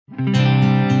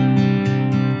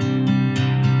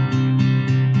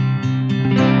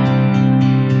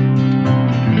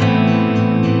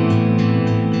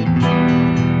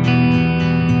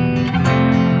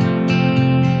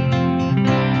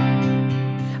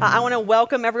I want to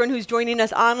welcome everyone who's joining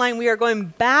us online. We are going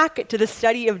back to the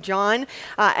study of John,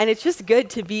 and it's just good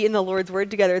to be in the Lord's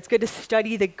Word together. It's good to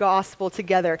study the gospel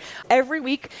together. Every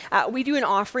week, we do an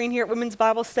offering here at Women's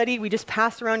Bible Study. We just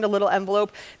pass around a little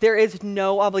envelope. There is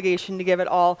no obligation to give it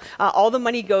all. All the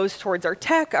money goes towards our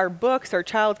tech, our books, our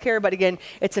childcare, but again,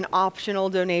 it's an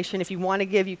optional donation. If you want to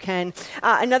give, you can.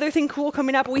 Another thing cool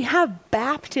coming up, we have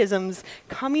baptisms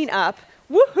coming up.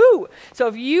 Woohoo! So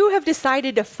if you have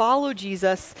decided to follow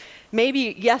Jesus,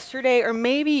 maybe yesterday or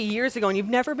maybe years ago, and you've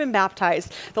never been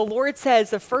baptized, the Lord says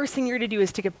the first thing you're to do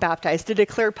is to get baptized, to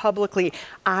declare publicly,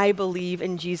 I believe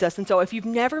in Jesus. And so if you've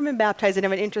never been baptized and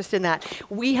have an interest in that,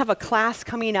 we have a class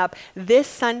coming up this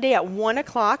Sunday at 1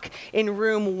 o'clock in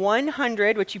room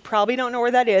 100, which you probably don't know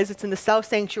where that is. It's in the South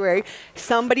Sanctuary.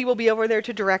 Somebody will be over there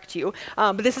to direct you.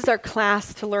 But this is our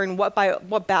class to learn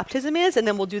what baptism is, and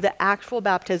then we'll do the actual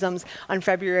baptisms on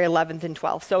February 11th and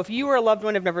 12th. So if you or a loved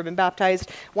one have never been baptized,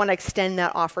 want to extend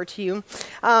that offer to you.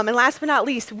 And last but not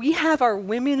least, we have our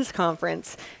women's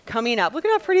conference coming up. Look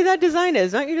at how pretty that design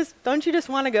is. Don't you just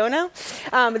want to go now?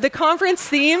 The conference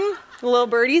theme, the little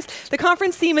birdies, the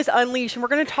conference theme is Unleash, and we're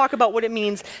going to talk about what it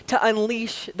means to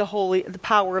unleash the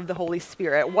power of the Holy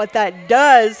Spirit, what that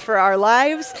does for our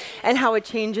lives, and how it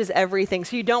changes everything.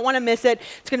 So you don't want to miss it.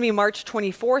 It's going to be March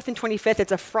 24th and 25th.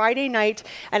 It's a Friday night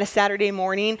and a Saturday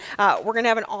morning. We're going to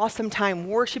have an awesome time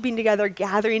worshiping together,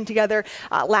 gathering together.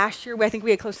 Last year, I think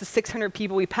we had close to 600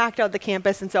 people. We packed out the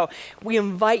campus, and so we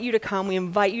invite you to come. We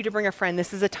invite you to bring a friend.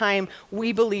 This is a time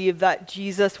we believe that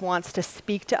Jesus wants to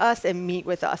speak to us and meet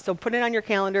with us. So put it on your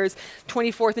calendars.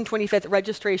 24th and 25th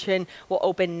registration will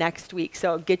open next week.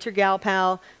 So get your gal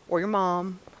pal or your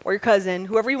mom or your cousin,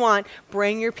 whoever you want,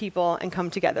 bring your people and come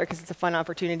together because it's a fun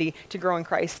opportunity to grow in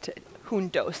Christ.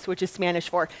 Juntos, which is Spanish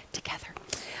for together.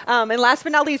 And last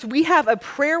but not least, we have a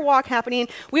prayer walk happening.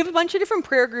 We have a bunch of different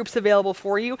prayer groups available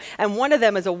for you, and one of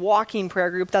them is a walking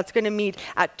prayer group that's going to meet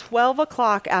at 12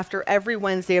 o'clock after every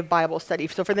Wednesday of Bible study.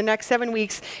 So for the next 7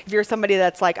 weeks, if you're somebody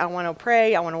that's like, I want to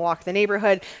pray, I want to walk the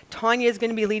neighborhood, Tanya is going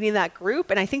to be leading that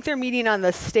group, and I think they're meeting on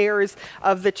the stairs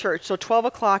of the church. So 12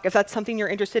 o'clock, if that's something you're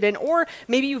interested in, or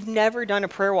maybe you've never done a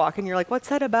prayer walk, and you're like, what's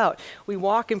that about? We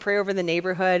walk and pray over the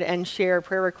neighborhood and share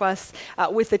prayer requests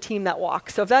with the team that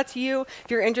walks. So if that's you, if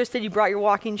you're interested, you brought your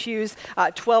walking shoes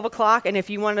at 12 o'clock, and if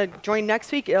you want to join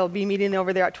next week, it'll be meeting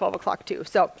over there at 12 o'clock too.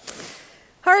 So,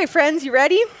 all right, friends, you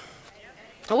ready?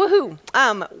 Woohoo!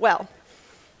 Well,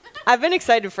 I've been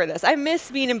excited for this. I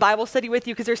miss being in Bible study with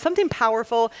you because there's something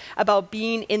powerful about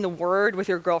being in the Word with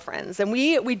your girlfriends. And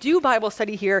we do Bible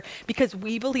study here because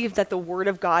we believe that the Word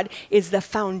of God is the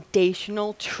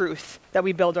foundational truth that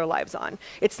we build our lives on.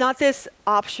 It's not this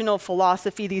optional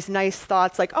philosophy, these nice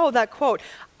thoughts like, oh, that quote,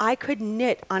 I could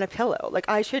knit on a pillow. Like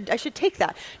I should take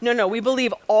that. No, we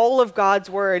believe all of God's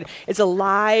word is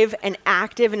alive and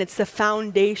active, and it's the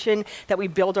foundation that we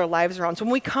build our lives around. So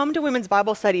when we come to Women's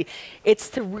Bible Study, it's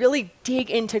to really dig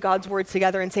into God's word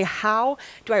together and say, how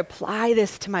do I apply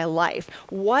this to my life?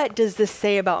 What does this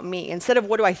say about me? Instead of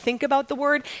what do I think about the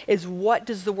word, is what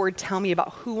does the word tell me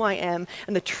about who I am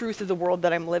and the truth of the world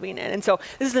that I'm living in? And so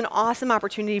this is an awesome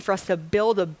opportunity for us to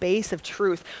build a base of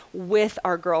truth with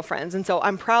our girlfriends. And so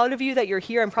I'm proud of you that you're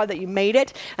here. I'm proud that you made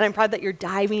it. And I'm proud that you're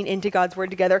diving into God's word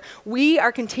together. We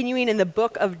are continuing in the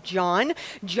book of John.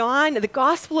 The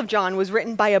Gospel of John was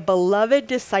written by a beloved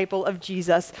disciple of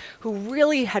Jesus who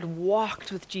really had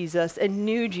walked with Jesus and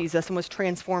knew Jesus and was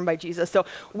transformed by Jesus. So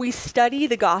we study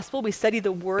the gospel, we study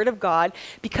the word of God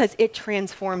because it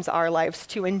transforms our lives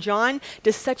too. And John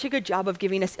does such a good job of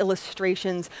giving us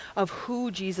illustrations of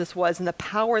who Jesus was and the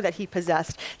power that he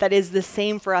possessed that is the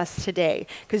same for us today,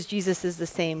 because Jesus is the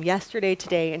same yesterday,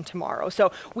 today, and tomorrow.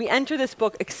 So we enter this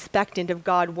book expectant of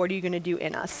God, what are you going to do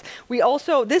in us? We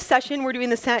also, this session, we're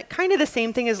doing kind of the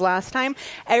same thing as last time.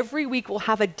 Every week we'll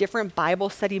have a different Bible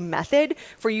study method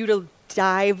for you to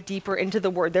dive deeper into the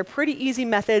word. They're pretty easy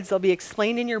methods. They'll be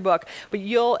explained in your book. But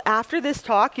after this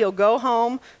talk, you'll go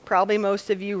home, probably most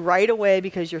of you right away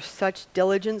because you're such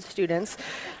diligent students.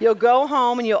 You'll go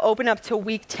home and you'll open up to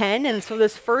week 10. And so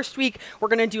this first week, we're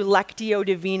going to do Lectio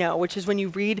Divina, which is when you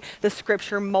read the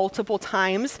scripture multiple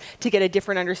times to get a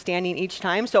different understanding each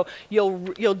time. So you'll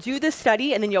do this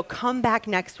study and then you'll come back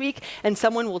next week and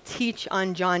someone will teach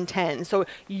on John 10. So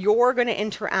you're going to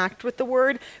interact with the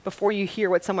word before you hear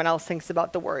what someone else thinks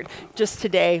about the word. Just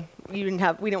today, we didn't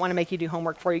want to make you do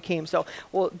homework before you came, so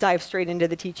we'll dive straight into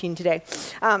the teaching today.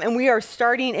 And we are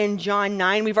starting in John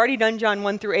 9. We've already done John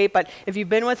 1 through 8, but if you've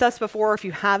been with us before, if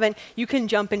you haven't, you can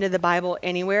jump into the Bible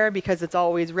anywhere because it's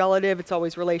always relative, it's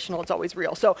always relational, it's always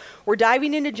real. So we're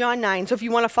diving into John 9. So if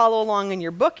you want to follow along in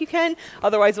your book, you can.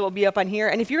 Otherwise, it will be up on here.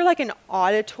 And if you're like an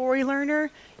auditory learner,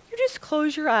 you just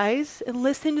close your eyes and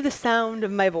listen to the sound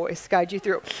of my voice guide you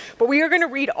through. But we are going to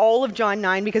read all of John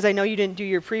 9 because I know you didn't do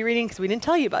your pre-reading because we didn't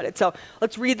tell you about it. So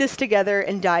let's read this together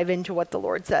and dive into what the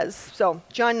Lord says. So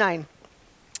John 9,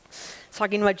 it's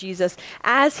talking about Jesus.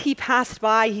 As he passed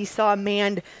by, he saw a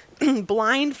man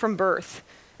blind from birth.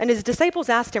 And his disciples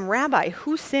asked him, Rabbi,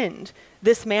 who sinned,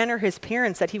 this man or his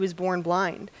parents, that he was born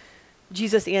blind?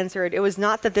 Jesus answered, it was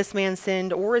not that this man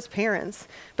sinned or his parents,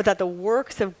 but that the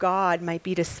works of God might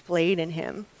be displayed in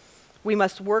him. We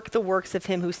must work the works of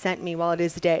him who sent me while it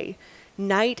is day.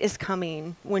 Night is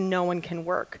coming when no one can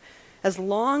work. As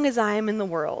long as I am in the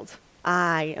world,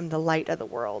 I am the light of the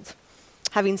world.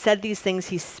 Having said these things,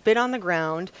 he spit on the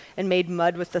ground and made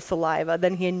mud with the saliva.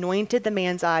 Then he anointed the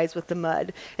man's eyes with the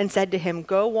mud and said to him,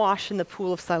 go wash in the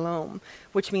pool of Siloam,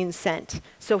 which means sent.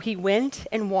 So he went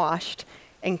and washed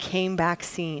and came back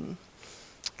seeing.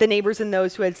 The neighbors and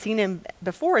those who had seen him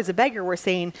before as a beggar were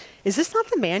saying, is this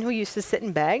not the man who used to sit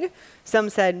and beg? Some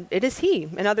said, it is he.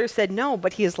 And others said, no,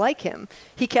 but he is like him.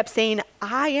 He kept saying,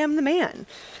 I am the man.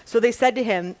 So they said to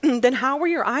him, then how were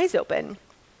your eyes open?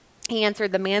 He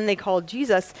answered, the man they called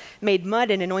Jesus made mud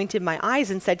and anointed my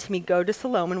eyes and said to me, go to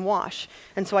Siloam and wash.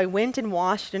 And so I went and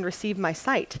washed and received my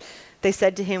sight. They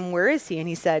said to him, where is he? And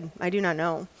he said, I do not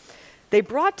know. They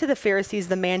brought to the Pharisees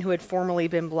the man who had formerly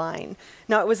been blind.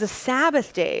 Now it was a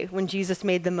Sabbath day when Jesus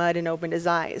made the mud and opened his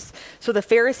eyes. So the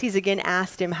Pharisees again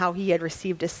asked him how he had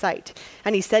received his sight.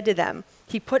 And he said to them,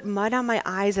 he put mud on my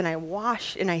eyes and I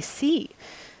washed and I see.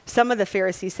 Some of the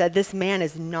Pharisees said, this man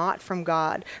is not from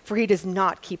God, for he does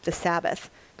not keep the Sabbath.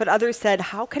 But others said,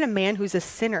 how can a man who's a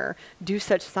sinner do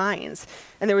such signs?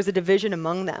 And there was a division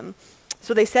among them.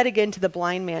 So they said again to the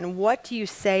blind man, what do you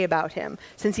say about him,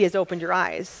 since he has opened your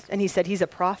eyes? And he said, he's a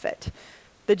prophet.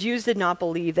 The Jews did not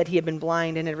believe that he had been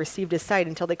blind and had received his sight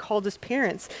until they called his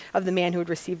parents of the man who had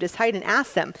received his sight and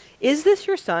asked them, is this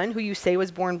your son who you say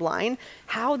was born blind?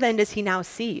 How then does he now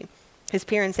see? His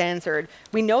parents answered,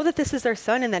 we know that this is our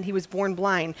son and that he was born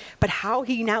blind, but how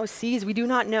he now sees we do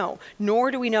not know,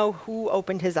 nor do we know who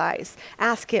opened his eyes.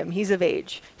 Ask him, he's of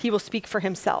age. He will speak for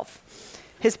himself.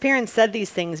 His parents said these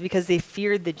things because they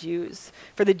feared the Jews,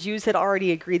 for the Jews had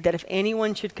already agreed that if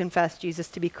anyone should confess Jesus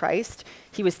to be Christ,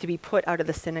 he was to be put out of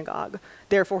the synagogue.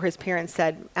 Therefore his parents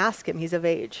said, ask him, he's of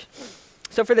age.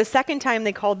 So for the second time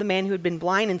they called the man who had been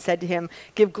blind and said to him,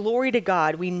 give glory to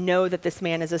God, we know that this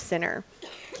man is a sinner.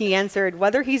 He answered,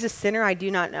 whether he's a sinner I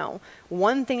do not know.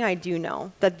 One thing I do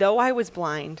know, that though I was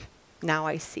blind, now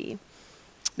I see.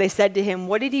 They said to him,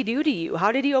 what did he do to you?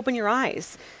 How did he open your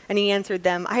eyes? And he answered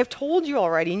them, I have told you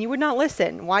already, and you would not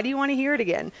listen. Why do you want to hear it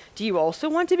again? Do you also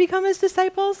want to become his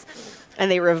disciples? And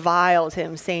they reviled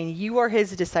him, saying, you are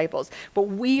his disciples, but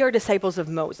we are disciples of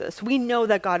Moses. We know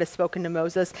that God has spoken to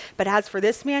Moses, but as for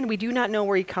this man, we do not know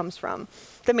where he comes from.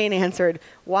 The man answered,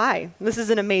 why? This is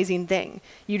an amazing thing.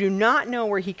 You do not know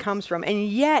where he comes from, and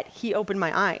yet he opened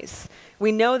my eyes.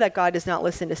 We know that God does not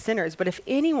listen to sinners, but if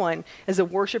anyone is a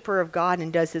worshiper of God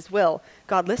and does his will,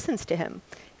 God listens to him.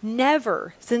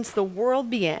 Never since the world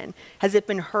began has it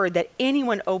been heard that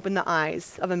anyone opened the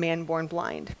eyes of a man born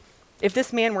blind. If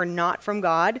this man were not from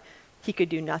God, he could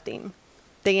do nothing.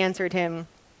 They answered him,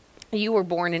 you were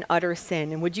born in utter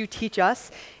sin, and would you teach us?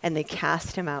 And they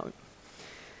cast him out.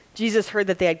 Jesus heard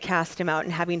that they had cast him out,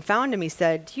 and having found him, he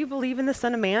said, do you believe in the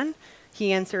Son of Man?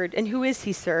 He answered, and who is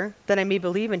he, sir, that I may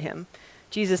believe in him?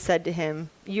 Jesus said to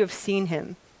him, you have seen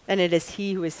him, and it is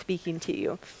he who is speaking to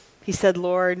you. He said,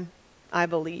 Lord, I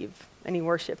believe, and he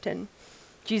worshiped him.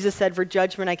 Jesus said, for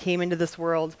judgment I came into this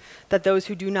world, that those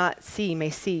who do not see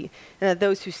may see, and that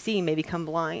those who see may become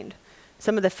blind.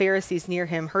 Some of the Pharisees near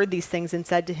him heard these things and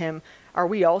said to him, are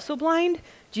we also blind?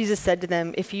 Jesus said to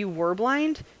them, if you were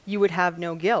blind, you would have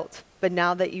no guilt. But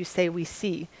now that you say we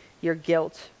see, your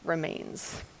guilt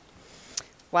remains.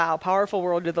 Wow, powerful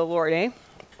word of the Lord, eh?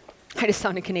 I just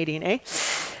sounded Canadian, eh?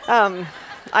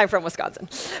 I'm from Wisconsin.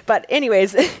 But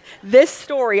anyways, this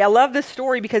story, I love this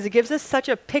story because it gives us such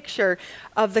a picture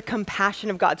of the compassion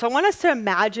of God. So I want us to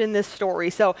imagine this story.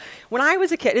 So when I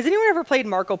was a kid, has anyone ever played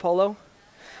Marco Polo?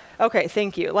 Okay,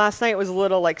 thank you. Last night was a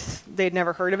little like they'd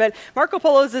never heard of it. Marco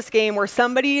Polo is this game where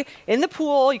somebody in the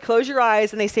pool, you close your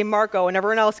eyes and they say Marco, and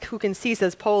everyone else who can see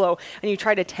says Polo, and you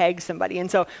try to tag somebody. And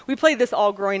so we played this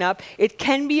all growing up. It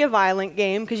can be a violent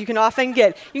game because you can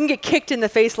get kicked in the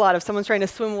face a lot if someone's trying to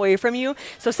swim away from you.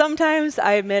 So sometimes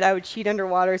I admit I would cheat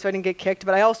underwater so I didn't get kicked,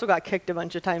 but I also got kicked a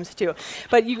bunch of times too.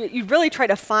 But you really try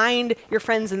to find your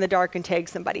friends in the dark and tag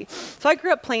somebody. So I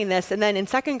grew up playing this, and then in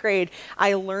second grade,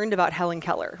 I learned about Helen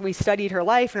Keller. We studied her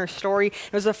life and her story.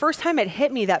 It was the first time it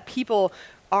hit me that people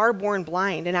are born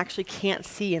blind and actually can't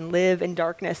see and live in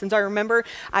darkness. And so I remember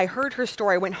I heard her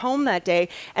story. I went home that day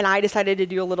and I decided to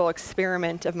do a little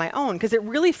experiment of my own because it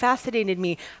really fascinated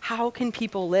me. How can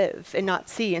people live and not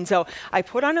see? And so I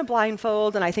put on a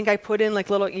blindfold and I think I put in like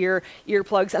little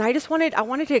earplugs, and I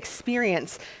wanted to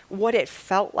experience what it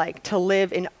felt like to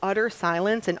live in utter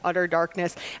silence and utter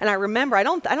darkness. And I remember, I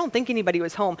don't think anybody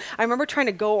was home. I remember trying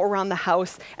to go around the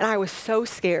house and I was so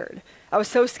scared. I was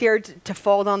so scared to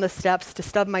fall down the steps, to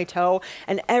stub my toe,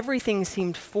 and everything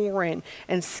seemed foreign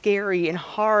and scary and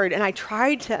hard. And I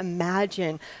tried to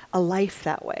imagine a life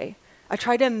that way. I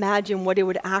tried to imagine what it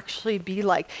would actually be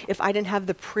like if I didn't have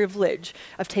the privilege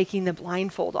of taking the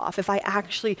blindfold off, if I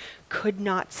actually could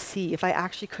not see, if I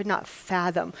actually could not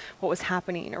fathom what was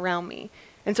happening around me.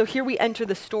 And so here we enter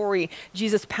the story.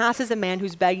 Jesus passes a man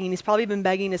who's begging. He's probably been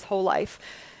begging his whole life.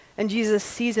 And Jesus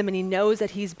sees him and he knows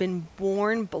that he's been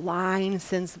born blind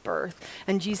since birth.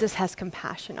 And Jesus has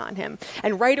compassion on him.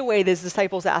 And right away, his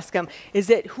disciples ask him,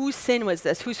 whose sin was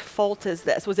this? Whose fault is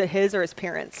this? Was it his or his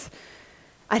parents?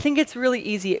 I think it's really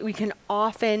easy. We can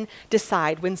often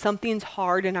decide when something's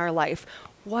hard in our life,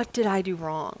 what did I do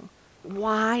wrong?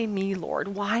 Why me, Lord?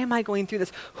 Why am I going through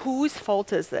this? Whose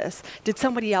fault is this? Did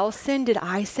somebody else sin? Did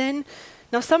I sin?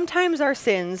 Now, sometimes our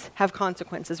sins have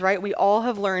consequences, right? We all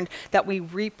have learned that we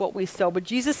reap what we sow. But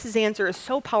Jesus' answer is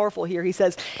so powerful here. He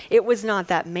says, it was not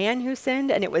that man who sinned,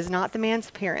 and it was not the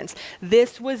man's parents.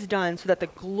 This was done so that the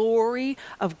glory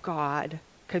of God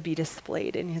could be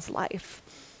displayed in his life.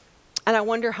 And I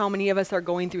wonder how many of us are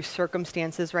going through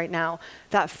circumstances right now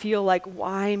that feel like,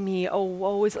 why me? Oh,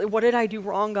 what did I do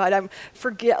wrong, God?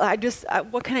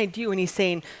 What can I do? And he's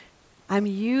saying, I'm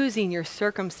using your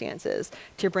circumstances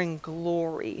to bring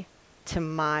glory to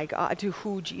my God, to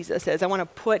who Jesus is. I want to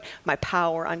put my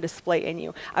power on display in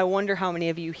you. I wonder how many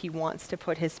of you he wants to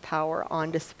put his power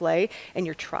on display in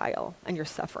your trial and your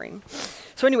suffering.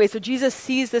 So anyway, so Jesus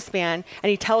sees this man and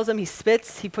he tells him, he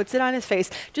spits, he puts it on his face.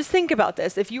 Just think about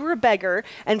this. If you were a beggar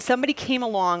and somebody came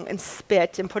along and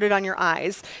spit and put it on your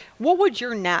eyes, what would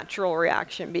your natural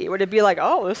reaction be? Would it be like,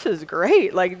 oh, this is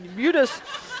great. Like you just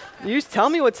tell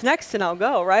me what's next and I'll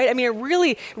go, right? I mean,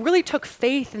 it really took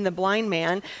faith in the blind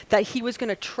man that he was going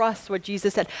to trust what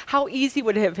Jesus said. How easy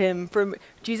would it have been for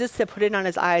Jesus to put it on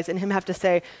his eyes and him have to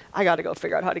say, I got to go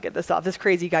figure out how to get this off. This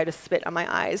crazy guy just spit on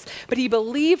my eyes. But he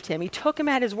believed him. He took him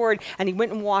at his word and he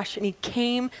went and washed and he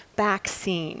came back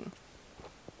seeing.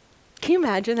 Can you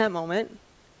imagine that moment?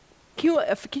 Can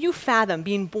you fathom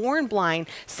being born blind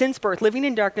since birth, living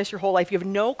in darkness your whole life? You have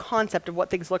no concept of what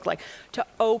things look like. To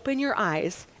open your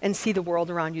eyes and see the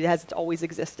world around you as it's always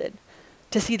existed.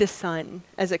 To see the sun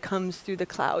as it comes through the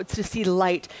clouds. To see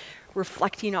light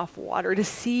reflecting off water. To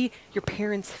see your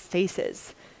parents'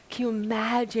 faces. Can you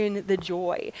imagine the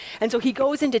joy? And so he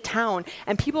goes into town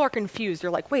and people are confused.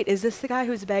 They're like, wait, is this the guy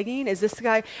who's begging? Is this the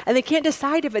guy? And they can't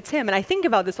decide if it's him. And I think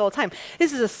about this all the time.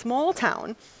 This is a small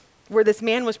town where this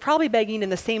man was probably begging in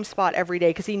the same spot every day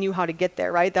because he knew how to get there,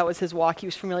 right? That was his walk. He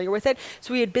was familiar with it.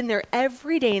 So he had been there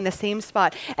every day in the same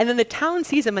spot. And then the town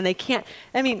sees him and they can't,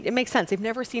 it makes sense. They've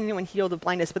never seen anyone healed of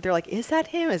blindness, but they're like, is that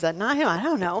him? Is that not him? I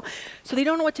don't know. So they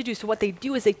don't know what to do. So what they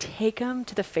do is they take him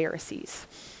to the Pharisees.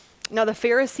 Now the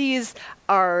Pharisees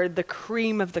are the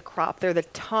cream of the crop. They're the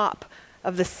top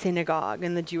of the synagogue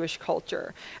in the Jewish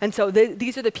culture. And so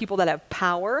these are the people that have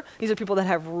power. These are people that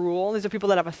have rule. These are people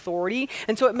that have authority.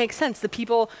 And so it makes sense. The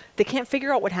people, they can't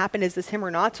figure out what happened. Is this him or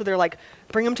not? So they're like,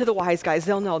 bring him to the wise guys.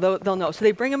 They'll know. They'll know. So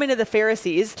they bring him into the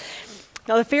Pharisees.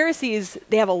 Now the Pharisees,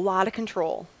 they have a lot of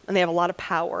control and they have a lot of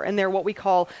power and they're what we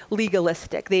call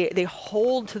legalistic. They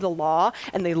hold to the law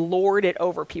and they lord it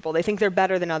over people. They think they're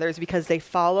better than others because they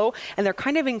follow and they're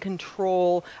kind of in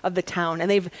control of the town.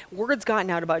 And word's gotten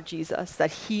out about Jesus,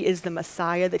 that he is the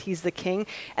Messiah, that he's the king.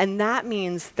 And that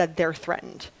means that they're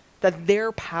threatened, that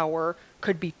their power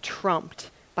could be trumped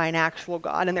by an actual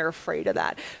God, and they're afraid of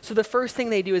that. So the first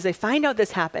thing they do is they find out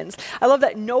this happens. I love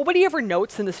that nobody ever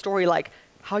notes in the story like,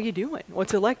 how you doing?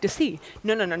 What's it like to see?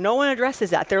 No one addresses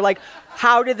that. They're like,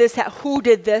 how did this who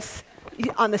did this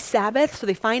on the Sabbath? So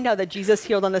they find out that Jesus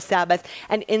healed on the Sabbath,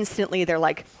 and instantly they're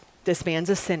like, this man's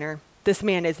a sinner. This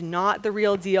man is not the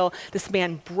real deal. This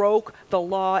man broke the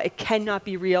law. It cannot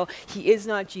be real. He is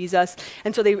not Jesus.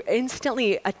 And so they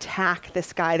instantly attack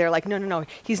this guy. They're like, no,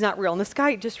 he's not real. And this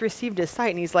guy just received his sight.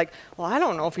 And he's like, well, I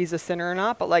don't know if he's a sinner or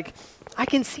not, but like, I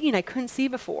can see and I couldn't see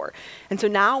before. And so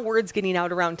now word's getting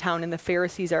out around town and the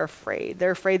Pharisees are afraid. They're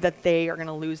afraid that they are going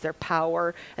to lose their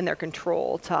power and their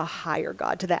control to a higher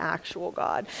God, to the actual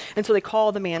God. And so they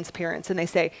call the man's parents and they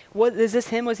say, is this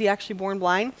him? Was he actually born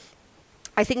blind?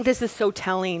 I think this is so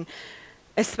telling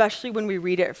especially when we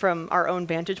read it from our own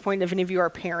vantage point. If any of you are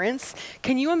parents,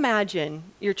 can you imagine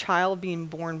your child being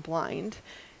born blind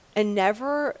and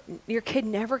your kid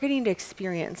never getting to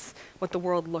experience what the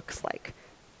world looks like,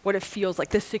 what it feels like,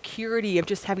 the security of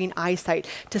just having eyesight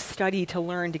to study, to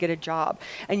learn, to get a job.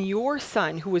 And your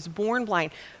son, who was born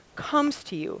blind, comes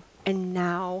to you and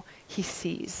now he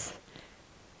sees.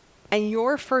 And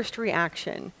your first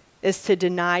reaction is to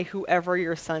deny whoever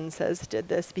your son says did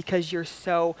this because you're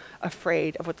so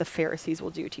afraid of what the Pharisees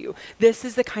will do to you. This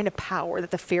is the kind of power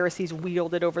that the Pharisees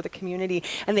wielded over the community.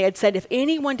 And they had said, if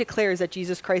anyone declares that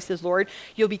Jesus Christ is Lord,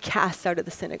 you'll be cast out of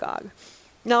the synagogue.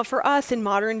 Now, for us in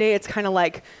modern day, it's kind of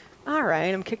like, all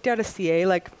right, I'm kicked out of CA.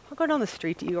 Like, I'll go down the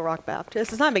street to Eagle Rock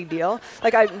Baptist. It's not a big deal.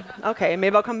 Like, okay,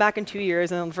 maybe I'll come back in 2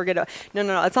 years and I'll forget it.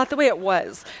 No. It's not the way it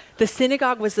was. The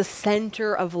synagogue was the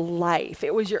center of life.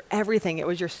 It was your everything. It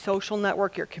was your social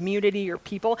network, your community, your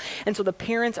people. And so the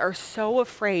parents are so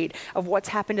afraid of what's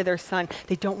happened to their son,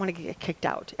 they don't want to get kicked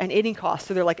out at any cost.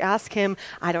 So they're like, ask him,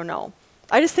 I don't know.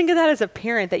 I just think of that as a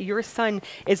parent, that your son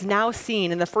is now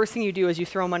seen, and the first thing you do is you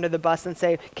throw him under the bus and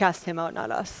say, cast him out, not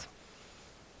us.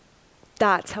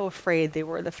 That's how afraid they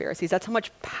were of the Pharisees. That's how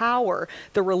much power,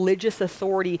 the religious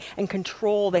authority and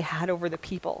control they had over the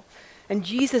people. And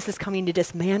Jesus is coming to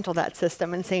dismantle that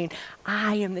system and saying,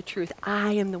 I am the truth.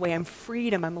 I am the way. I'm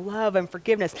freedom. I'm love. I'm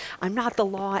forgiveness. I'm not the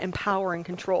law and power and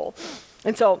control.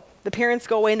 And so the parents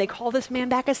go away and they call this man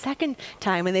back a second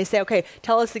time and they say, okay,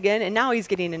 tell us again. And now he's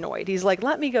getting annoyed. He's like,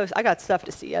 let me go. I got stuff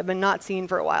to see. I've been not seen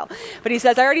for a while. But he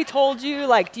says, I already told you,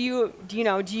 like, do you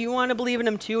want to believe in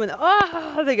him too? And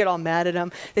they get all mad at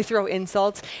him. They throw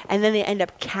insults and then they end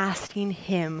up casting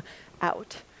him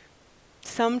out.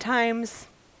 Sometimes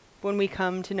when we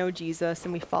come to know Jesus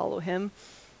and we follow him,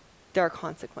 there are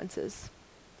consequences.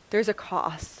 There's a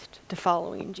cost to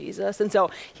following Jesus. And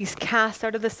so he's cast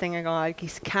out of the synagogue,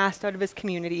 he's cast out of his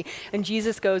community, and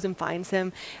Jesus goes and finds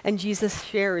him, and Jesus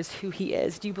shares who he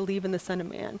is. Do you believe in the Son of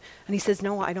Man? And he says,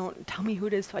 no, I don't. Tell me who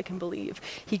it is so I can believe.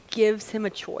 He gives him a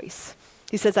choice.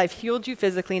 He says, I've healed you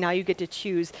physically, now you get to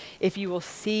choose if you will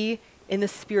see in the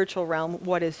spiritual realm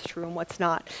what is true and what's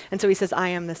not. And so he says, I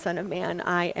am the Son of Man.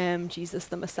 I am Jesus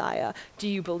the Messiah. Do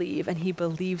you believe? And he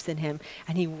believes in him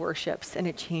and he worships, and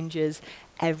it changes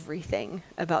everything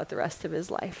about the rest of his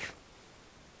life.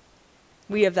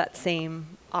 We have that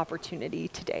same opportunity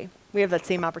today. We have that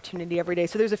same opportunity every day.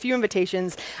 So there's a few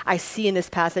invitations I see in this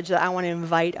passage that I want to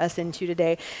invite us into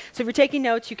today. So if you're taking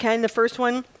notes, you can. The first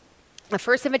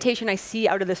invitation I see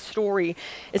out of this story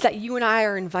is that you and I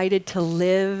are invited to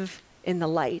live in the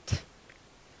light.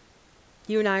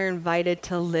 You and I are invited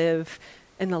to live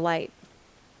in the light.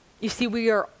 You see,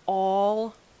 we are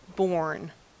all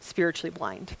born spiritually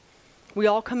blind. We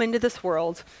all come into this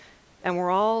world and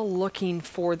we're all looking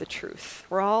for the truth.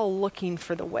 We're all looking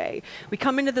for the way. We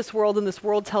come into this world and this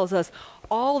world tells us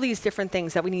all these different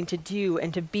things that we need to do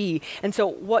and to be. And so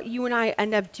what you and I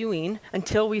end up doing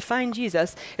until we find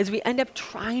Jesus is we end up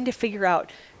trying to figure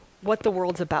out what the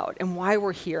world's about and why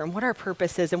we're here and what our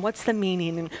purpose is and what's the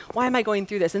meaning and why am I going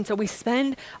through this. And so we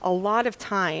spend a lot of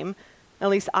time, at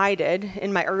least I did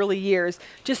in my early years,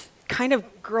 just kind of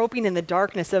groping in the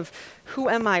darkness of who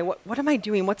am I? What am I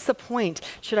doing? What's the point?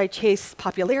 Should I chase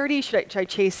popularity? Should I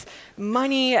chase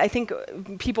money? I think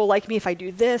people like me if I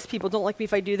do this. People don't like me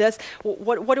if I do this.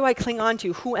 What do I cling on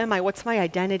to? Who am I? What's my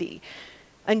identity?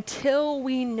 Until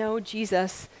we know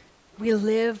Jesus, we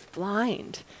live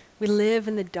blind. We live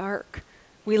in the dark.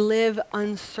 We live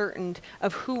uncertain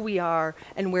of who we are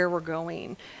and where we're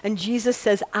going. And Jesus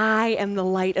says, I am the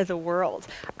light of the world.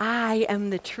 I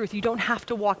am the truth. You don't have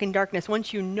to walk in darkness.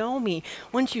 Once you know me,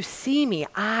 once you see me,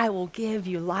 I will give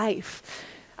you life.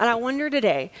 And I wonder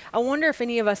today, if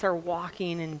any of us are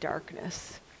walking in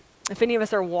darkness, if any of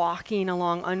us are walking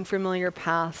along unfamiliar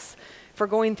paths, if we're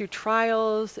going through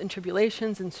trials and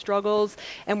tribulations and struggles,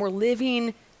 and we're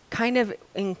living kind of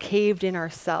encaved in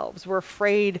ourselves. We're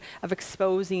afraid of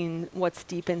exposing what's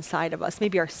deep inside of us,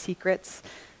 maybe our secrets,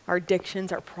 our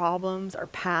addictions, our problems, our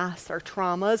past, our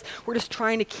traumas. We're just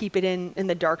trying to keep it in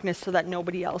the darkness so that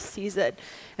nobody else sees it.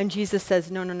 And Jesus says,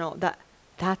 no,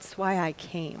 that's why I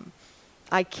came.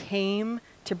 I came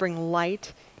to bring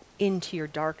light into your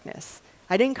darkness.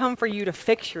 I didn't come for you to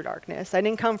fix your darkness. I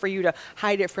didn't come for you to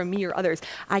hide it from me or others.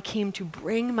 I came to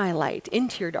bring my light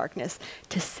into your darkness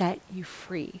to set you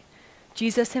free.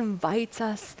 Jesus invites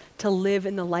us to live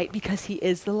in the light because he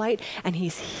is the light and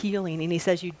he's healing. And he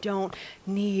says you don't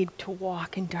need to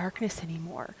walk in darkness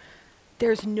anymore.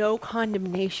 There's no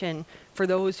condemnation for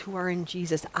those who are in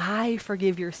Jesus. I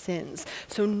forgive your sins.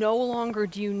 So no longer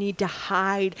do you need to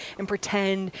hide and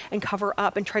pretend and cover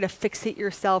up and try to fix it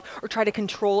yourself or try to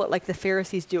control it like the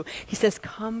Pharisees do. He says,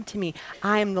 come to me.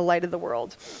 I am the light of the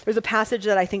world. There's a passage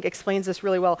that I think explains this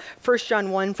really well. 1 John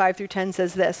 1, 5 through 10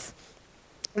 says this.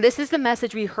 This is the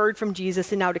message we heard from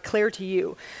Jesus and now declare to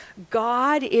you.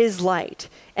 God is light,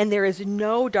 and there is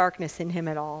no darkness in him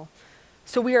at all.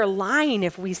 So we are lying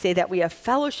if we say that we have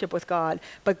fellowship with God,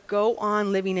 but go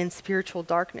on living in spiritual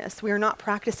darkness. We are not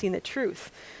practicing the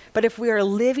truth. But if we are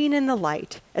living in the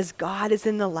light, as God is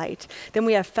in the light, then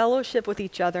we have fellowship with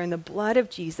each other, and the blood of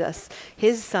Jesus,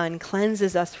 his Son,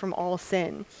 cleanses us from all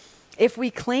sin. If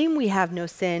we claim we have no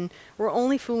sin, we're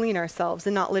only fooling ourselves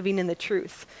and not living in the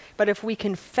truth. But if we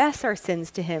confess our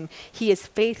sins to him, he is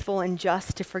faithful and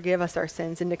just to forgive us our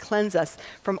sins and to cleanse us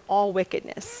from all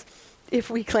wickedness. If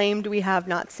we claimed we have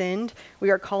not sinned,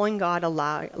 we are calling God a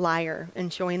liar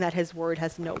and showing that his word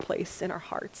has no place in our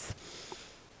hearts.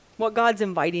 What God's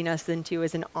inviting us into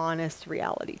is an honest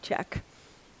reality check.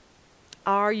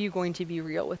 Are you going to be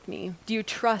real with me? Do you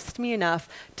trust me enough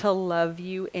to love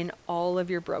you in all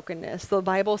of your brokenness? The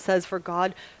Bible says, for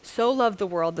God so loved the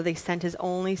world that they sent his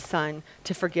only Son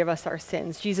to forgive us our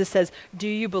sins. Jesus says, do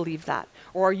you believe that?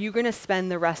 Or are you going to spend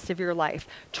the rest of your life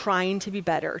trying to be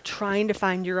better, trying to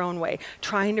find your own way,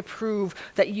 trying to prove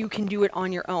that you can do it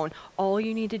on your own? All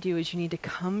you need to do is you need to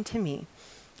come to me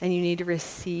and you need to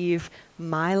receive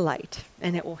my light,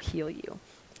 and it will heal you.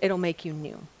 It'll make you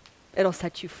new. It'll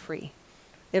set you free.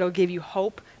 It'll give you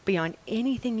hope beyond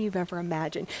anything you've ever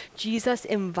imagined. Jesus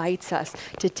invites us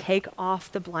to take off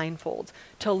the blindfolds,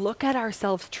 to look at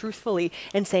ourselves truthfully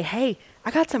and say, hey,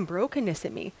 I got some brokenness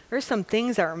in me. There's some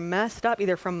things that are messed up,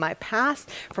 either from my past,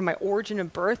 from my origin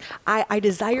of birth. I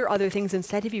desire other things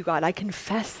instead of you, God. I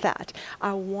confess that.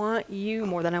 I want you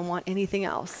more than I want anything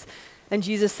else. And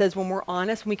Jesus says when we're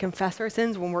honest, when we confess our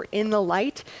sins, when we're in the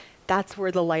light, that's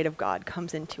where the light of God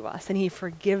comes into us, and he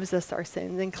forgives us our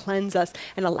sins and cleanses us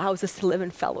and allows us to live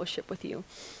in fellowship with you,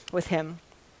 with him.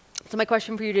 So my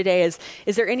question for you today is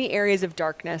there any areas of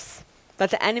darkness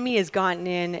that the enemy has gotten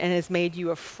in and has made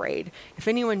you afraid? If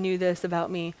anyone knew this about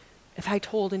me, if I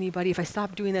told anybody, if I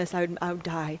stopped doing this, I would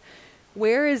die.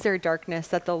 Where is there darkness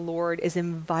that the Lord is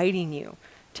inviting you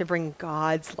to bring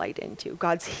God's light into?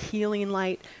 God's healing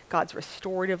light, God's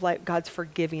restorative light, God's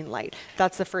forgiving light.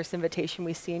 That's the first invitation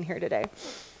we see in here today.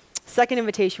 Second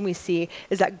invitation we see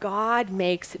is that God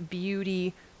makes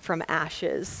beauty from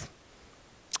ashes.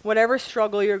 Whatever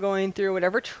struggle you're going through,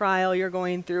 whatever trial you're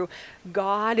going through,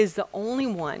 God is the only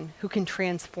one who can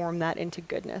transform that into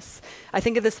goodness. I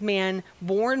think of this man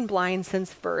born blind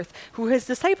since birth, who his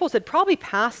disciples had probably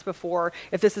passed before,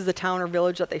 if this is a town or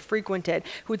village that they frequented,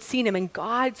 who had seen him, and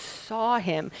God saw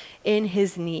him in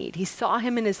his need. He saw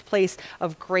him in his place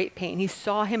of great pain. He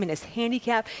saw him in his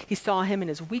handicap. He saw him in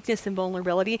his weakness and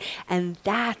vulnerability, and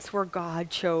that's where God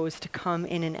chose to come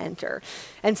in and enter.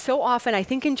 And so often, I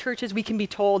think in churches we can be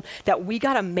told that we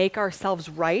got to make ourselves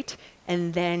right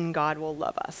and then God will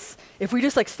love us. If we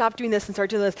just stop doing this and start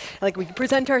doing this, we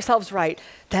present ourselves right,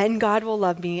 then God will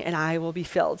love me and I will be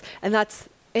filled. And that's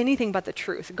anything but the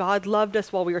truth. God loved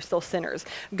us while we were still sinners.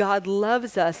 God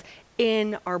loves us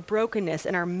in our brokenness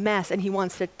and our mess, and he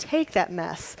wants to take that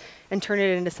mess and turn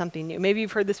it into something new. Maybe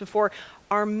you've heard this before.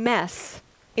 Our mess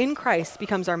in Christ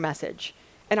becomes our message.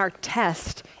 And our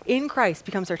test in Christ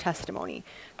becomes our testimony.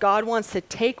 God wants to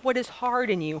take what is hard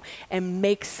in you and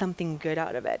make something good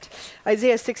out of it.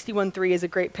 Isaiah 61:3 is a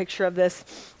great picture of this.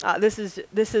 This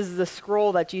is the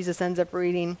scroll that Jesus ends up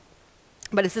reading.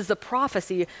 But this is the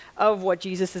prophecy of what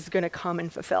Jesus is going to come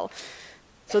and fulfill.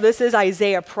 So this is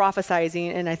Isaiah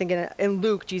prophesying, and I think in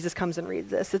Luke, Jesus comes and reads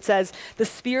this. It says, "The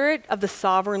Spirit of the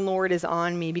Sovereign Lord is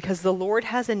on me, because the Lord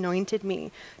has anointed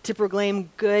me to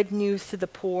proclaim good news to the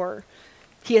poor.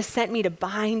 He has sent me to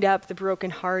bind up the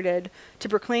brokenhearted, to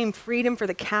proclaim freedom for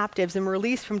the captives and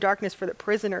release from darkness for the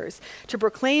prisoners, to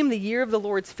proclaim the year of the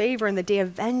Lord's favor and the day of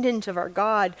vengeance of our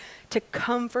God, to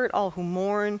comfort all who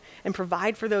mourn and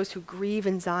provide for those who grieve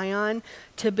in Zion,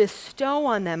 to bestow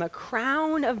on them a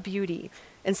crown of beauty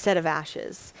instead of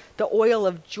ashes, the oil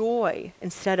of joy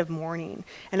instead of mourning,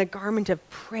 and a garment of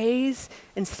praise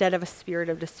instead of a spirit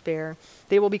of despair.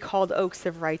 They will be called oaks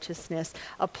of righteousness,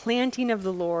 a planting of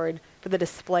the Lord for the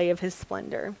display of his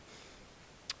splendor."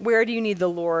 Where do you need the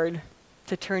Lord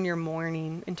to turn your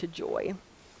mourning into joy?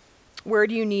 Where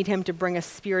do you need him to bring a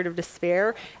spirit of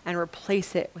despair and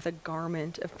replace it with a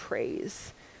garment of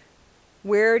praise?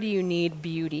 Where do you need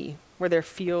beauty where there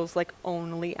feels like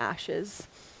only ashes?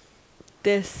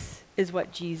 This is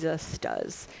what Jesus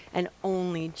does, and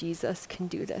only Jesus can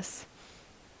do this.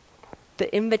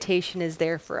 The invitation is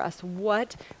there for us.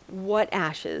 What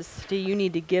ashes do you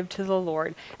need to give to the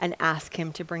Lord and ask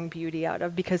him to bring beauty out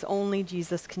of? Because only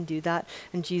Jesus can do that.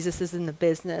 And Jesus is in the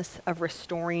business of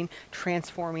restoring,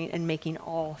 transforming, and making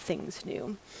all things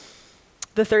new.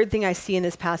 The third thing I see in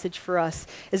this passage for us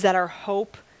is that our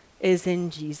hope is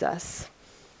in Jesus.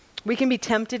 We can be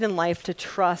tempted in life to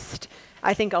trust,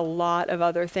 I think, a lot of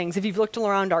other things. If you've looked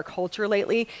around our culture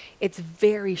lately, it's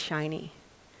very shiny.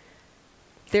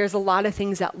 There's a lot of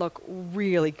things that look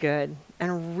really good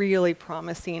and really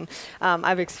promising.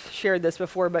 I've shared this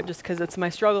before, but just because it's my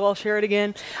struggle, I'll share it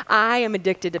again. I am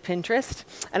addicted to Pinterest,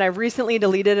 and I've recently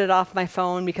deleted it off my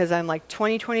phone because I'm like,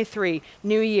 2023,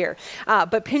 new year.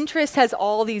 But Pinterest has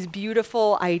all these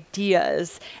beautiful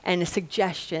ideas and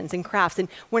suggestions and crafts. And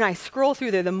when I scroll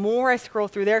through there, the more I scroll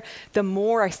through there, the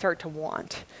more I start to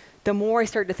want. The more I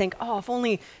start to think, oh, if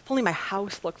only my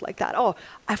house looked like that. Oh,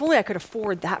 if only I could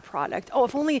afford that product. Oh,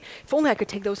 if only I could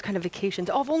take those kind of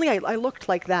vacations. Oh, if only I looked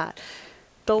like that.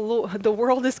 The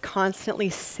world is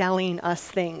constantly selling us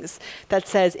things that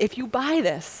says, if you buy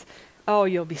this, oh,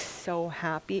 you'll be so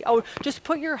happy. Oh, just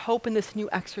put your hope in this new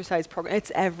exercise program.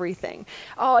 It's everything.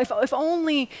 Oh, if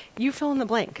only you fill in the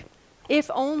blank.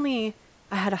 If only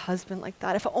I had a husband like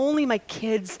that. If only my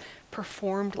kids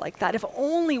performed like that. If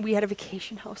only we had a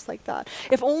vacation house like that.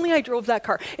 If only I drove that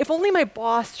car. If only my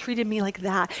boss treated me like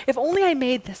that. If only I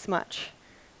made this much,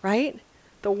 right?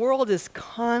 The world is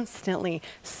constantly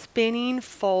spinning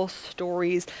false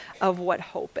stories of what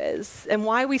hope is. And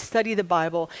why we study the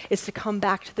Bible is to come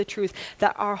back to the truth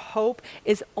that our hope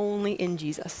is only in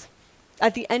Jesus.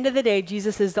 At the end of the day,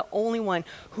 Jesus is the only one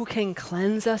who can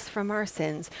cleanse us from our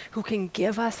sins, who can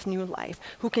give us new life,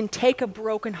 who can take a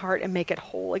broken heart and make it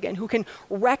whole again, who can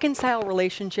reconcile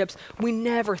relationships we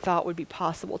never thought would be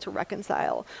possible to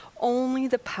reconcile. Only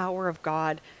the power of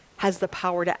God has the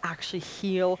power to actually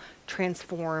heal,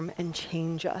 transform, and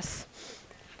change us.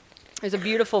 There's a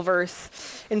beautiful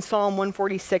verse in Psalm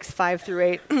 146,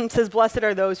 5-8. It says, "Blessed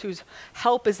are those whose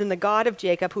help is in the God of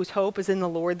Jacob, whose hope is in the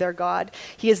Lord their God.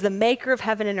 He is the maker of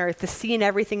heaven and earth, the sea and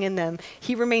everything in them.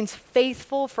 He remains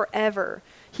faithful forever.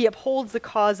 He upholds the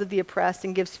cause of the oppressed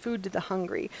and gives food to the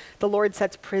hungry. The Lord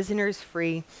sets prisoners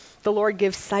free. The Lord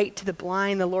gives sight to the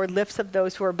blind. The Lord lifts up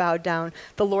those who are bowed down.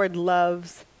 The Lord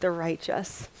loves the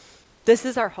righteous." This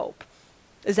is our hope,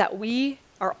 is that we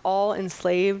are all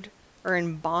enslaved or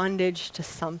in bondage to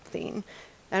something,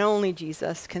 and only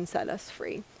Jesus can set us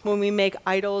free. When we make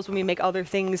idols, when we make other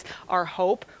things our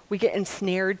hope, we get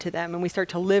ensnared to them, and we start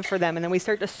to live for them, and then we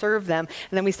start to serve them,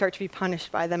 and then we start to be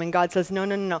punished by them. And God says,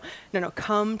 no,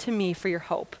 come to me for your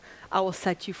hope. I will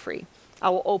set you free. I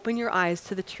will open your eyes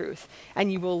to the truth,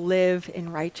 and you will live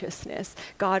in righteousness.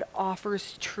 God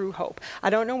offers true hope. I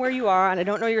don't know where you are, and I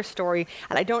don't know your story,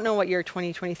 and I don't know what your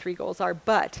 2023 goals are,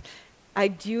 but I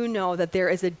do know that there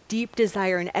is a deep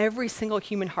desire in every single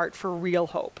human heart for real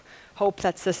hope. Hope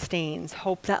that sustains,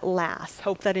 hope that lasts,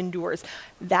 hope that endures.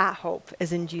 That hope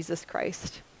is in Jesus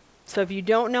Christ. So if you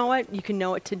don't know it, you can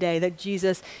know it today, that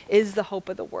Jesus is the hope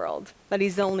of the world, that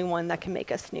he's the only one that can make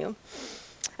us new.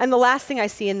 And the last thing I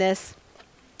see in this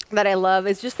that I love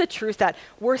is just the truth that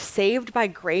we're saved by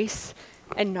grace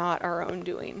and not our own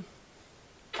doing.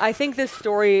 I think this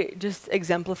story just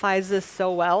exemplifies this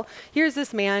so well. Here's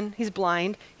this man, he's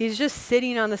blind. He's just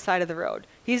sitting on the side of the road.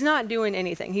 He's not doing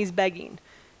anything. He's begging.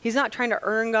 He's not trying to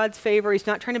earn God's favor. He's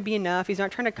not trying to be enough. He's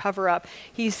not trying to cover up.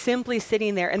 He's simply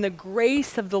sitting there, and the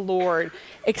grace of the Lord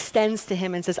extends to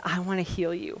him and says, I want to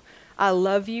heal you. I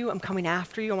love you. I'm coming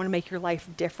after you. I want to make your life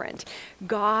different.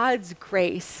 God's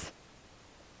grace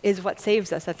is what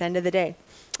saves us at the end of the day.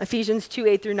 Ephesians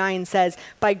 2:8-9 says,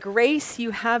 "By grace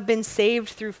you have been saved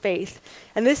through faith.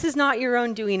 And this is not your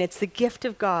own doing. It's the gift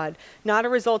of God, not a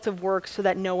result of works, so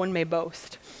that no one may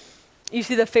boast." You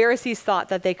see, the Pharisees thought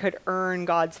that they could earn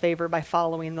God's favor by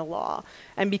following the law.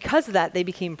 And because of that, they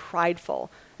became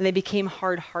prideful, and they became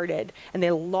hard-hearted, and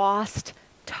they lost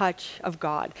touch of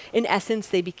God. In essence,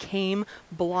 they became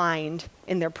blind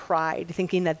in their pride,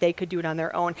 thinking that they could do it on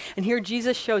their own. And here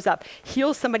Jesus shows up,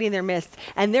 heals somebody in their midst,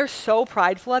 and they're so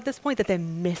prideful at this point that they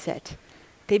miss it.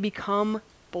 They become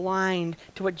blind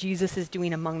to what Jesus is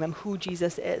doing among them, who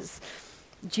Jesus is.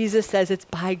 Jesus says it's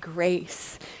by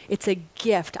grace. It's a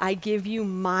gift. I give you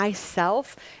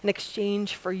myself in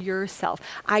exchange for yourself.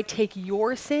 I take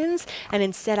your sins, and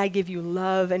instead I give you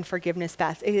love and forgiveness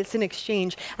back. It's an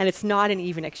exchange, and it's not an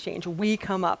even exchange. We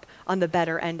come up on the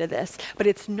better end of this, but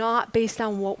it's not based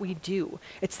on what we do.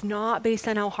 It's not based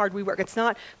on how hard we work. It's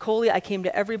not, Coley, I came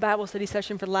to every Bible study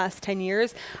session for the last 10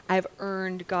 years. I've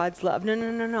earned God's love.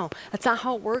 No. That's not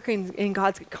how it works in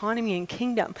God's economy and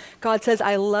kingdom. God says,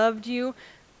 I loved you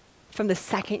from the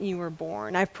second you were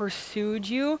born. I've pursued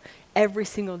you every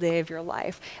single day of your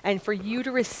life. And for you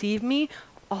to receive me,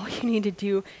 all you need to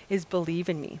do is believe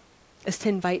in me, is to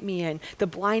invite me in. The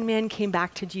blind man came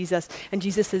back to Jesus, and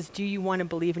Jesus says, do you want to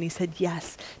believe? And he said,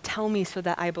 yes, tell me so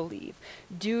that I believe.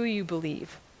 Do you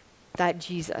believe that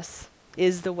Jesus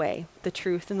is the way, the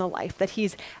truth, and the life, that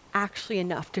he's actually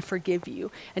enough to forgive you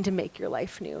and to make your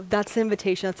life new? That's the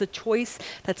invitation. That's a choice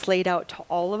that's laid out to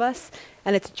all of us,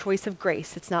 and it's a choice of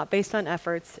grace. It's not based on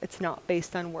efforts. It's not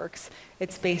based on works.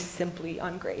 It's based simply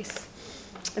on grace.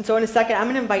 And so in a second, I'm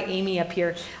going to invite Amy up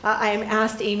here. I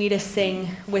asked Amy to sing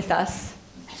with us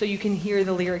so you can hear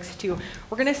the lyrics too.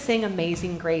 We're going to sing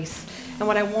Amazing Grace. And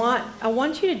what I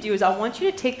want you to do is I want you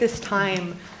to take this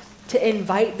time to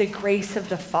invite the grace of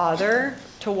the Father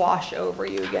to wash over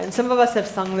you again. Some of us have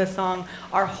sung this song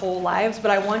our whole lives,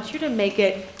 but I want you to make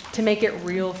it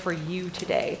real for you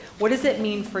today. What does it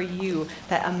mean for you,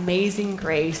 that amazing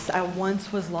grace? I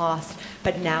once was lost,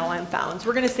 but now I'm found. So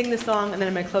we're going to sing this song, and then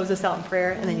I'm going to close this out in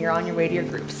prayer, and then you're on your way to your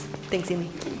groups. Thanks, Amy.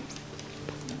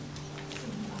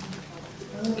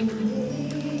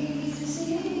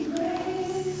 Amazing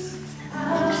grace,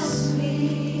 how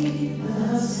sweet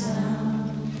the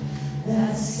sound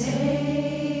that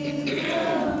saved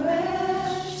a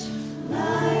wretch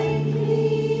like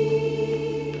me.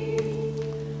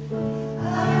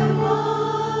 I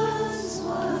once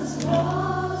was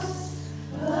lost,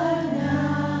 but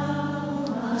now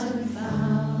I'm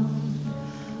found.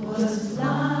 Was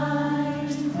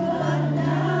blind, but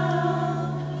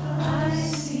now I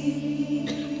see.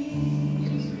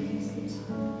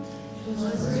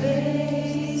 'Twas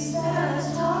grace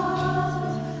that taught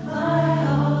my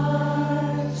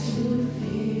heart to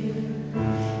fear,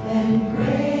 and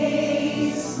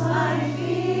grace my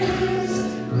fears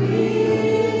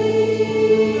relieved.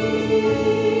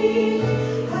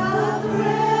 How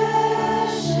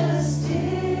precious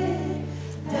did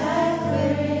that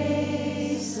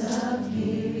grace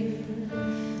appear,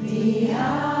 the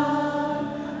hour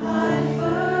I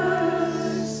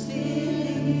first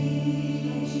believed.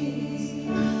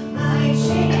 My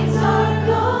chains are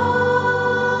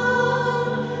gone,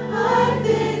 I've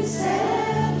been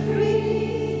set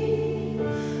free.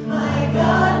 My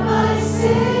God, my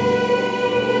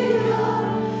Savior,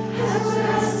 has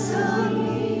ransomed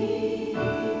me.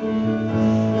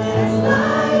 As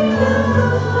like the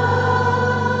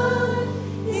flood,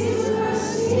 His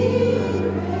mercy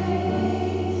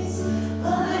grace,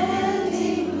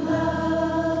 unending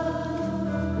love,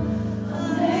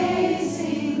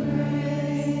 amazing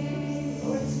grace.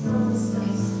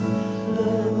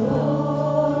 The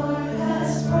Lord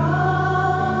has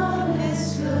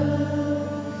promised good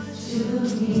to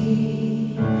me.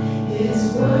 His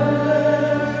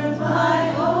word my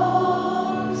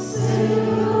hope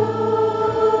secures.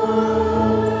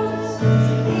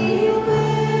 He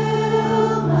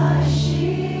will my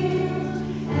shield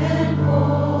and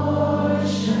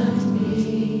portion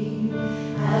be,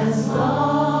 as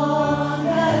long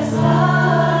as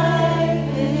life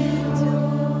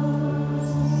endures.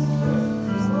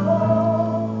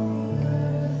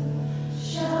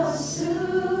 Shall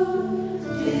soon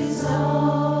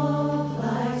dissolve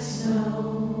like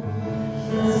snow.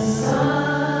 The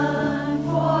sun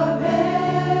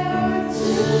forbear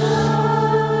to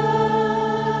shine,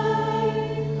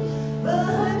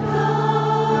 but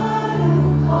God who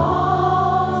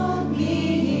called me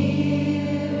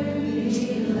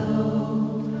near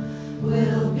below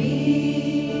will be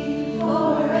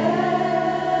forever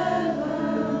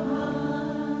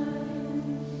mine.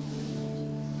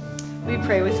 Will you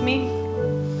pray with me?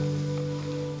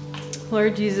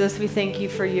 Lord Jesus, we thank you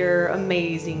for your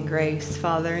amazing grace,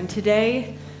 Father. And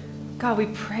today, God, we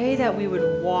pray that we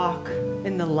would walk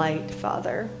in the light,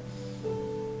 Father.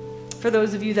 For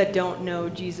those of you that don't know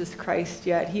Jesus Christ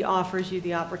yet, he offers you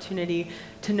the opportunity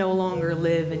to no longer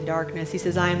live in darkness. He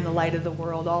says, I am the light of the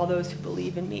world. All those who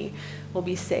believe in me will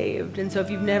be saved. And so if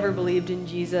you've never believed in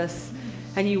Jesus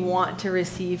and you want to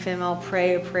receive him, I'll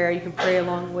pray a prayer. You can pray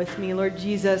along with me. Lord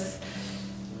Jesus,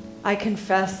 I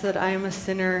confess that I am a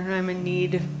sinner and I'm in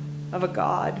need of a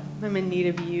God. I'm in need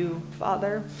of you,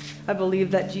 Father. I believe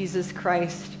that Jesus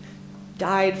Christ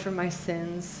died for my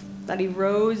sins, that he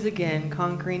rose again,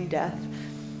 conquering death.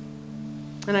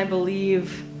 And I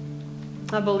believe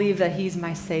that he's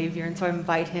my Savior, and so I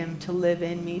invite him to live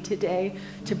in me today,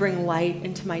 to bring light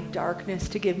into my darkness,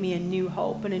 to give me a new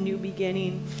hope and a new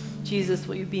beginning. Jesus,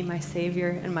 will you be my Savior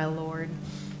and my Lord?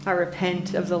 I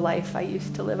repent of the life I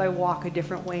used to live. I walk a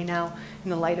different way now in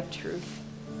the light of truth.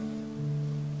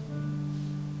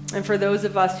 And for those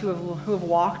of us who have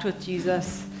walked with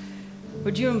Jesus,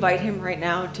 Would you invite him right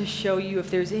now to show you if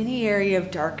there's any area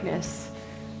of darkness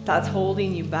that's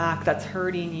holding you back, that's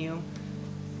hurting you,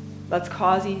 that's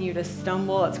causing you to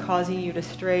stumble, that's causing you to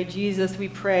stray. Jesus, we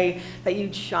pray that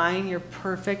you'd shine your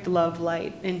perfect love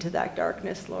light into that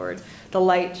darkness, Lord. The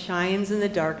light shines in the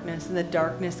darkness, and the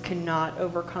darkness cannot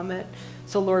overcome it.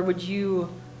 So, Lord, would you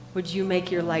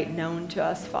make your light known to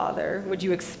us, Father? Would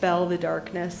you expel the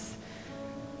darkness?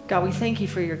 God, we thank you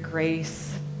for your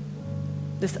grace,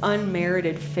 this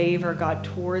unmerited favor, God,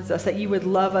 towards us, that you would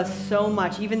love us so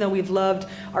much, even though we've loved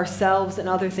ourselves and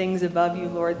other things above you,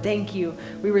 Lord. Thank you.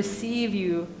 We receive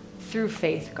you through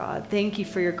faith, God. Thank you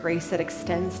for your grace that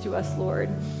extends to us, Lord.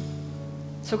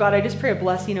 So, God, I just pray a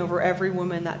blessing over every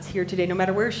woman that's here today, no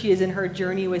matter where she is in her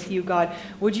journey with you, God.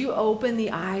 Would you open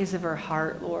the eyes of her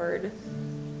heart, Lord?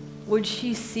 Would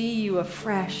she see you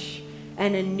afresh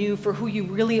and anew for who you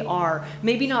really are?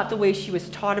 Maybe not the way she was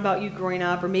taught about you growing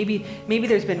up, or maybe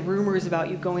there's been rumors about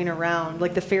you going around,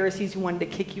 like the Pharisees who wanted to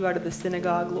kick you out of the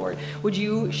synagogue, Lord. Would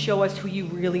you show us who you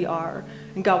really are?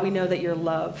 And God, we know that your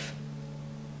love,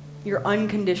 your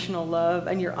unconditional love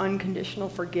and your unconditional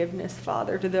forgiveness,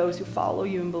 Father, to those who follow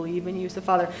you and believe in you. So,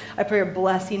 Father, I pray a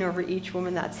blessing over each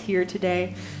woman that's here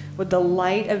today. Would the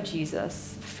light of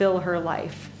Jesus fill her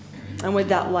life? And would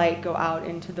that light go out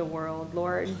into the world,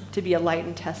 Lord, to be a light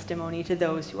and testimony to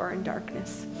those who are in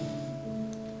darkness?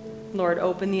 Lord,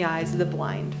 open the eyes of the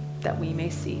blind that we may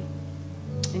see.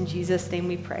 In Jesus' name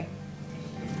we pray.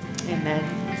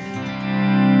 Amen.